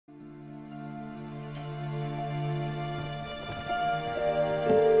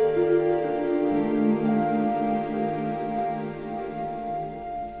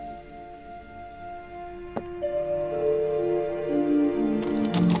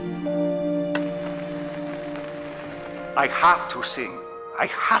I have to sing. I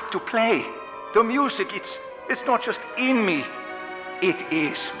have to play. The music, it's not just in me. It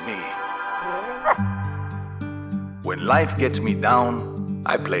is me. When life gets me down,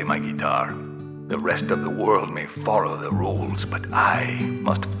 I play my guitar. The rest of the world may follow the rules, but I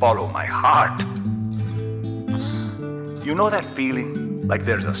must follow my heart. You know that feeling? Like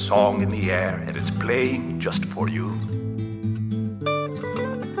there's a song in the air and it's playing just for you?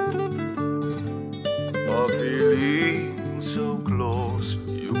 A feeling so close,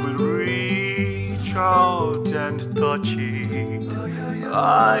 you will reach out and touch it.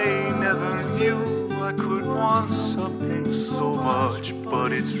 I never knew I could want something so much,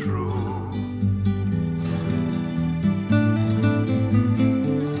 but it's true.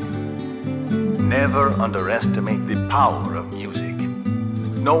 Never underestimate the power of music.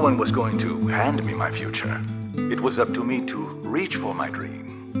 No one was going to hand me my future. It was up to me to reach for my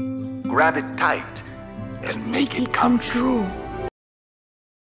dream, grab it tight, and make it come true.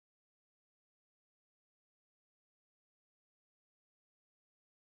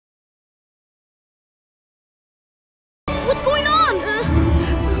 What's going on?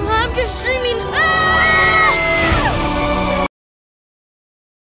 I'm just dreaming.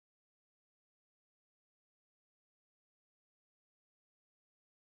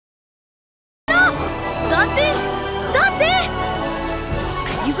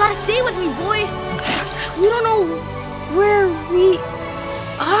 You gotta stay with me, boy. We don't know where we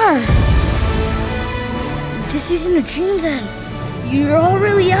are. This isn't a dream then. You're all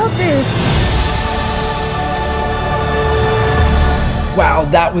really out there. Wow,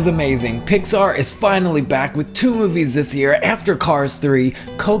 that was amazing. Pixar is finally back with 2 movies this year. After Cars 3,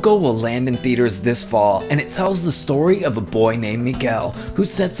 Coco will land in theaters this fall, and it tells the story of a boy named Miguel who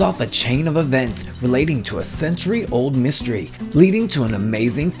sets off a chain of events relating to a century-old mystery, leading to an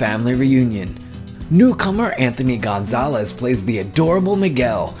amazing family reunion. Newcomer Anthony Gonzalez plays the adorable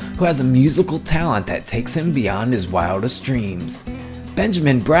Miguel, who has a musical talent that takes him beyond his wildest dreams.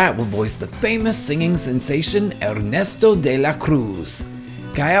 Benjamin Bratt will voice the famous singing sensation Ernesto de la Cruz.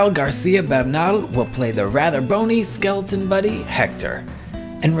 Gael Garcia Bernal will play the rather bony skeleton buddy Hector.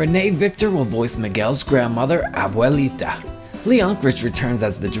 And Renee Victor will voice Miguel's grandmother Abuelita. Lee Unkrich returns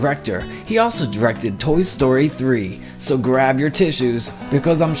as the director. He also directed Toy Story 3, so grab your tissues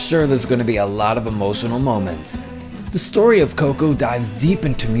because I'm sure there's going to be a lot of emotional moments. The story of Coco dives deep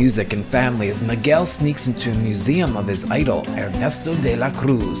into music and family as Miguel sneaks into a museum of his idol, Ernesto de la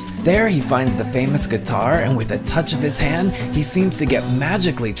Cruz. There he finds the famous guitar, and with a touch of his hand, he seems to get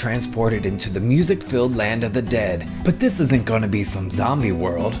magically transported into the music-filled land of the dead. But this isn't gonna be some zombie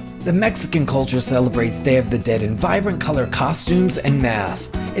world. The Mexican culture celebrates Day of the Dead in vibrant color costumes and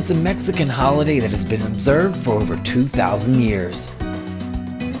masks. It's a Mexican holiday that has been observed for over 2,000 years.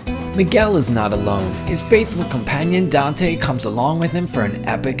 Miguel is not alone. His faithful companion Dante comes along with him for an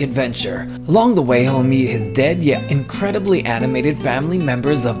epic adventure. Along the way he'll meet his dead yet incredibly animated family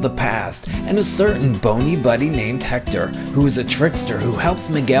members of the past, and a certain bony buddy named Hector, who is a trickster who helps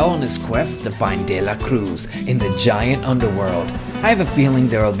Miguel on his quest to find De La Cruz in the giant underworld. I have a feeling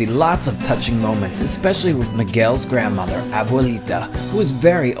there will be lots of touching moments, especially with Miguel's grandmother, Abuelita, who is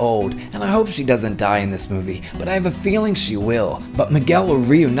very old, and I hope she doesn't die in this movie, but I have a feeling she will. But Miguel will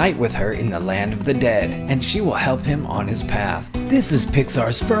reunite with her in the land of the dead, and she will help him on his path. This is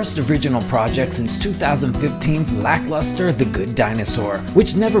Pixar's first original project since 2015's lackluster The Good Dinosaur,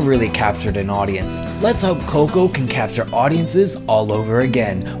 which never really captured an audience. Let's hope Coco can capture audiences all over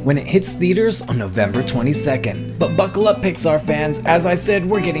again when it hits theaters on November 22nd. But buckle up, Pixar fans. As I said,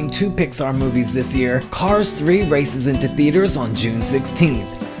 we're getting 2 Pixar movies this year. Cars 3 races into theaters on June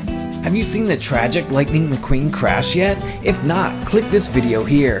 16th. Have you seen the tragic Lightning McQueen crash yet? If not, click this video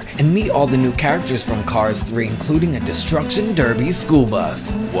here and meet all the new characters from Cars 3, including a Destruction Derby school bus.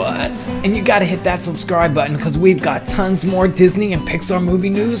 What? And you gotta hit that subscribe button because we've got tons more Disney and Pixar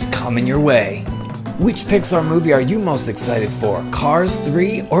movie news coming your way. Which Pixar movie are you most excited for, Cars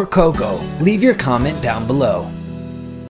 3 or Coco? Leave your comment down below.